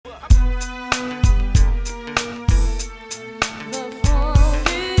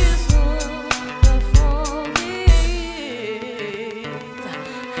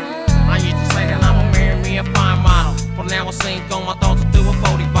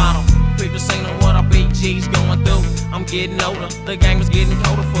G's going through. I'm getting older, the game is getting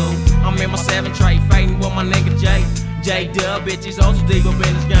colder, fool. I'm in my 7 tray, fighting with my nigga Jay. J-Dub, bitches also deep up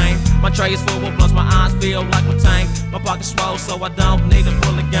in this game. My tray is full, plus my eyes feel like my tank. My pocket's swole, so I don't need to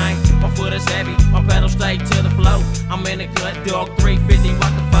pull a gang. My foot is heavy, my pedal straight to the flow. I'm in the cut, dog 350,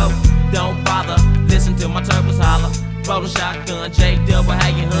 rock the foe. Don't bother, listen to my turbos holler. Rolling shotgun, J-Dub, how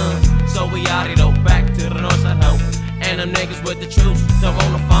you hun? So we out here though, back to the north side hoe. And them niggas with the troops, them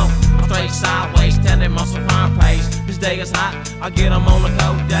on the phone. I'm straight sideways, telling them I'm some prime page. This day is hot, I get them on a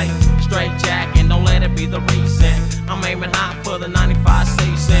cold day. Straight jack and don't let it be the reason. I'm aiming high for the 95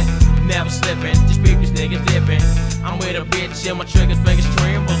 season. Never slipping, just peep these niggas dipping. I'm with a bitch and my triggers, fingers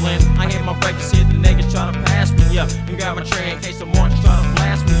trembling. I hit my breakers, hit the niggas try to pass me up. And grab my tray in case the marks try to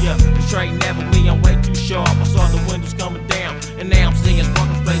blast me up. The straight never me, I'm way too sharp. I saw the windows coming down, and now I'm seeing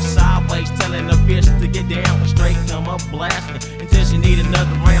sparkles straight sideways, telling the bitch to get down. Straight come up blasting until she need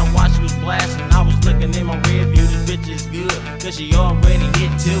another round while she was blasting. I was looking in my rear view, this bitch is good, cause she already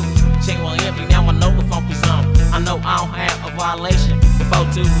hit 2. Chain was empty, now I know the funk is on. I know I don't have a violation before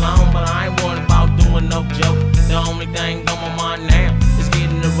too long, but I ain't worried about doing no joke. The only thing on my mind now is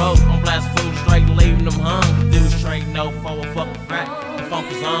getting the rope. I'm blasting food straight, leaving them hung. Do straight, no for a fucking fact. The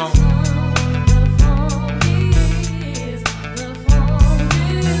funk is on.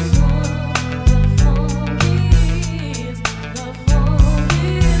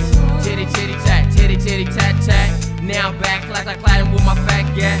 Titty tat tat. Now I'm back like I cladding with my fat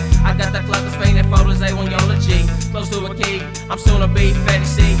gat. I got the cluckers painted photos, they on Yola G. Close to a key, I'm soon to be Fetty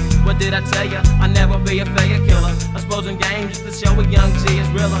C. What did I tell ya? I never be a failure killer. I'm supposing game just to show a young G is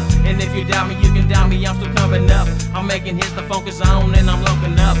realer. And if you doubt me, you can doubt me, I'm still coming up. I'm making hits, the funk is on and I'm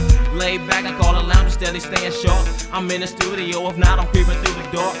looking up. Laid back, I call a lounge, steady staying sharp. I'm in the studio, if not I'm creeping through the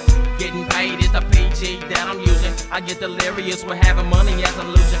door. Getting paid is the PG that I'm using. I get delirious with having money as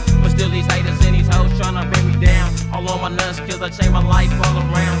illusion. But still these haters and these hoes tryna bring me down. All on my nuts cause I changed my life all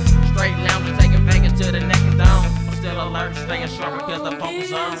around. Straight lounge, taking Vegas to the neck and down. I'm still alert, staying sharp because the funk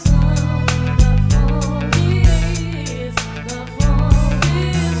is on.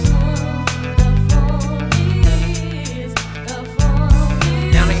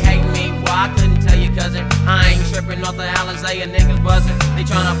 Now they hate me, well I couldn't tell you cousin. I ain't tripping off the Alizé, niggas buzzing. They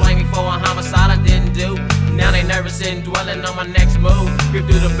tryna blame me for a homicide I didn't do. Now they nervous and dwelling on my next move. Creep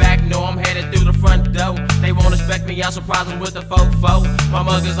through the back, know I'm headed through the front door. They won't expect me, I'll surprise them with the fofo. My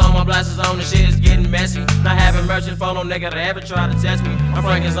mug is on, my blasters on, the shit is getting messy. Not having merchant for no nigga to ever try to test me. My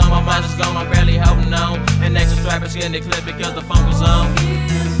frank is on, my mind is gone, I'm barely holding on. And extra strap is getting the clip because the funk is on.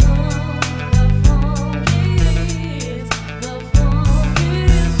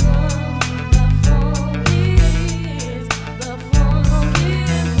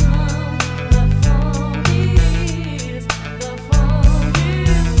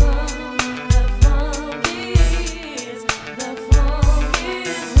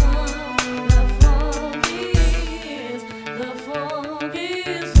 The